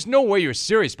 There's no way you're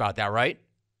serious about that, right?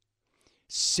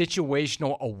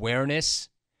 Situational awareness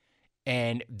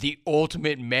and the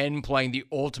ultimate men playing the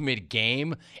ultimate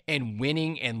game and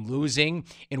winning and losing.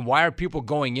 And why are people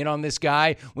going in on this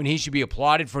guy when he should be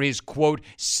applauded for his, quote,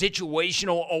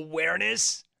 situational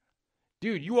awareness?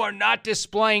 Dude, you are not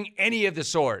displaying any of the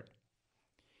sort.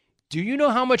 Do you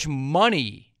know how much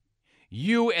money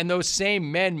you and those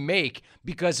same men make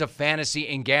because of fantasy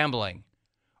and gambling?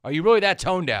 Are you really that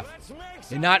tone deaf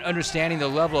and not understanding the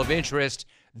level of interest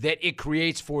that it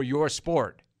creates for your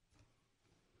sport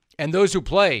and those who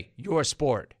play your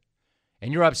sport?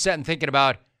 And you're upset and thinking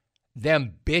about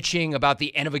them bitching about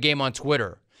the end of a game on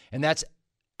Twitter, and that's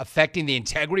affecting the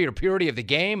integrity or purity of the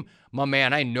game? My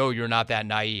man, I know you're not that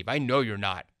naive. I know you're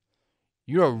not.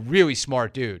 You're a really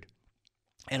smart dude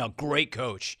and a great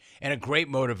coach and a great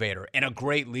motivator and a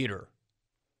great leader.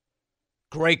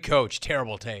 Great coach,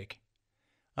 terrible take.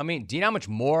 I mean, do you know how much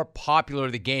more popular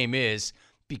the game is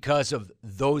because of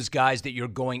those guys that you're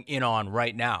going in on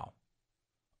right now?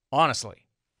 Honestly.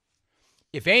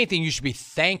 If anything, you should be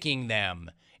thanking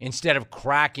them instead of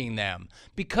cracking them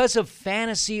because of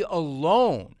fantasy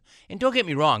alone. And don't get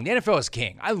me wrong, the NFL is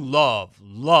king. I love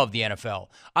the NFL.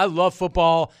 I love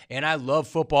football, and I love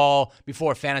football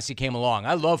before fantasy came along.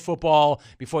 I love football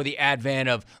before the advent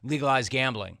of legalized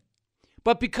gambling.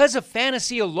 But because of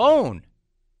fantasy alone,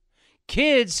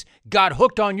 kids got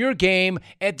hooked on your game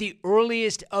at the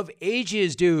earliest of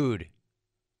ages, dude.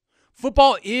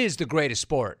 Football is the greatest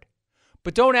sport.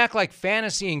 But don't act like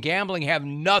fantasy and gambling have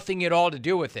nothing at all to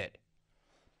do with it.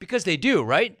 Because they do,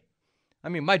 right? I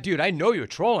mean, my dude, I know you're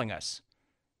trolling us.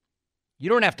 You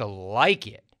don't have to like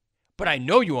it, but I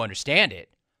know you understand it.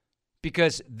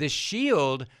 Because the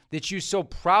shield that you so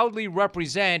proudly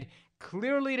represent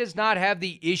clearly does not have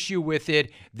the issue with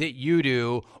it that you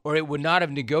do, or it would not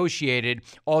have negotiated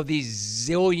all these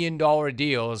zillion-dollar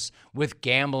deals with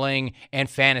gambling and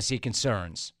fantasy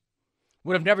concerns.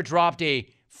 Would have never dropped a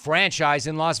franchise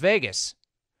in Las Vegas.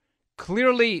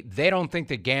 Clearly, they don't think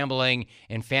that gambling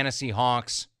and fantasy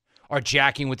honks are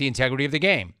jacking with the integrity of the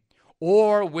game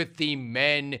or with the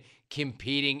men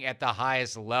competing at the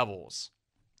highest levels.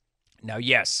 Now,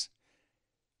 yes,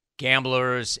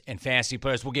 gamblers and fantasy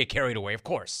players will get carried away, of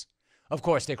course. Of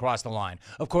course they cross the line.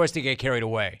 Of course they get carried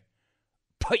away.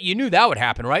 But you knew that would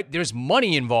happen, right? There's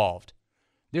money involved.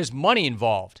 There's money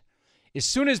involved. As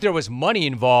soon as there was money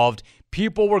involved,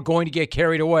 people were going to get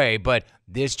carried away. But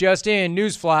this just in,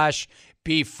 newsflash,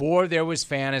 before there was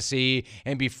fantasy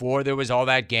and before there was all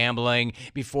that gambling,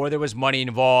 before there was money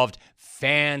involved,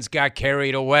 fans got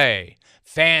carried away.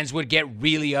 Fans would get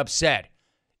really upset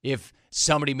if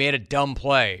somebody made a dumb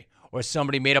play or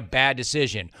somebody made a bad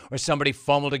decision or somebody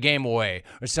fumbled a game away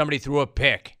or somebody threw a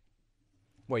pick.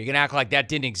 Well, you're going to act like that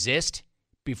didn't exist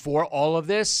before all of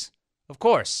this? Of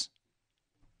course.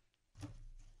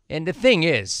 And the thing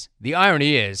is, the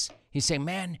irony is, he's saying,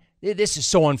 man, this is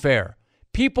so unfair.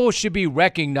 People should be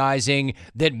recognizing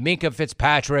that Minkah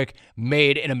Fitzpatrick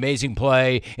made an amazing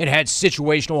play and had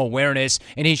situational awareness,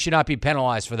 and he should not be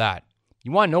penalized for that.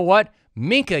 You want to know what?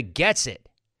 Minkah gets it.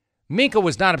 Minkah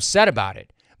was not upset about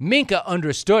it. Minkah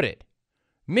understood it.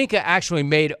 Minkah actually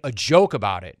made a joke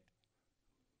about it.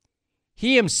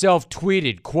 He himself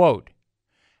tweeted, quote,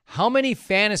 "How many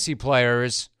fantasy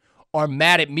players are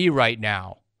mad at me right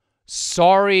now?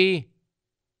 Sorry,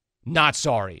 not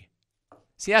sorry."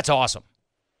 See, that's awesome.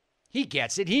 He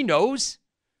gets it. He knows.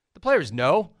 The players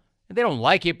know. And they don't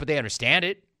like it, but they understand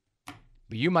it.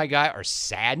 But you, my guy, are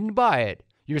saddened by it.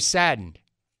 You're saddened.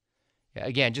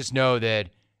 Again, just know that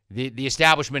the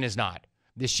establishment is not.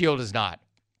 The Shield is not.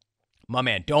 My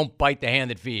man, don't bite the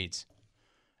hand that feeds.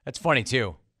 That's funny,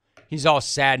 too. He's all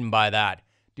saddened by that.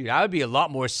 Dude, I would be a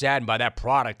lot more saddened by that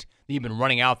product that you've been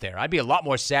running out there. I'd be a lot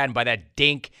more saddened by that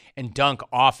dink and dunk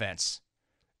offense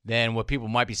than what people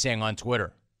might be saying on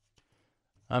Twitter.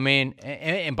 I mean,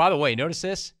 and by the way, notice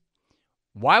this?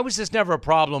 Why was this never a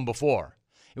problem before?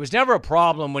 It was never a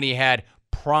problem when he had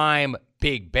prime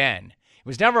Big Ben. It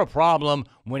was never a problem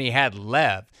when he had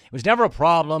Lev. It was never a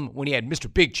problem when he had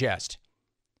Mr. Big Chest.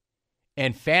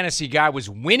 And Fantasy Guy was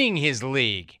winning his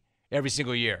league every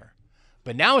single year.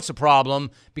 But now it's a problem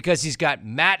because he's got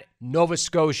Matt Nova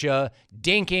Scotia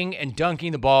dinking and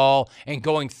dunking the ball and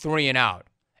going 3 and out.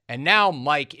 And now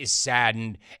Mike is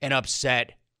saddened and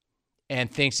upset and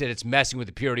thinks that it's messing with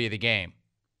the purity of the game.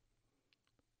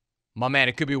 My man,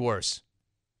 it could be worse.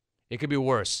 It could be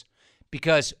worse.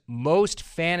 Because most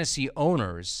fantasy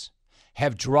owners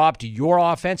have dropped your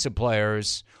offensive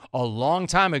players a long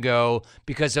time ago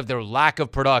because of their lack of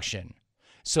production.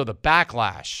 So the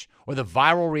backlash or the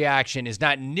viral reaction is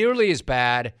not nearly as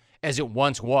bad as it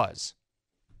once was.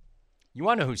 You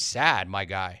want to know who's sad, my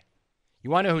guy?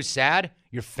 You want to know who's sad?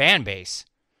 Your fan base.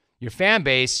 Your fan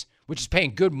base, which is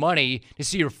paying good money to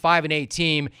see your 5-8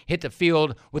 team hit the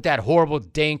field with that horrible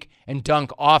dink and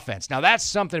dunk offense. Now, that's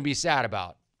something to be sad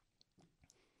about.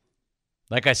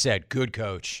 Like I said, good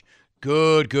coach.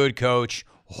 Good coach.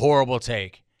 Horrible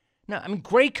take. No, I mean,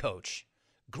 great coach.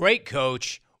 Great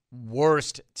coach.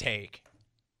 Worst take.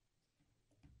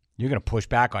 You're going to push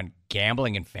back on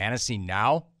gambling and fantasy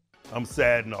now? I'm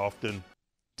saddened often.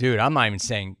 Dude, I'm not even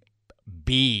saying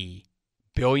B,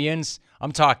 billions.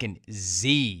 I'm talking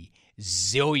Z,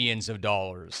 zillions of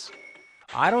dollars.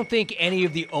 I don't think any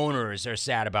of the owners are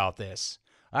sad about this.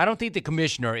 I don't think the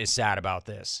commissioner is sad about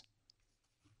this.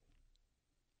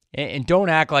 And don't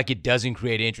act like it doesn't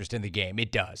create interest in the game. It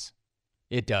does.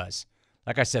 It does.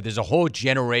 Like I said, there's a whole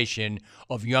generation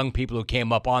of young people who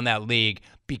came up on that league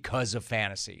because of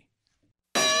fantasy.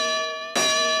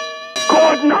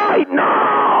 Good night, night.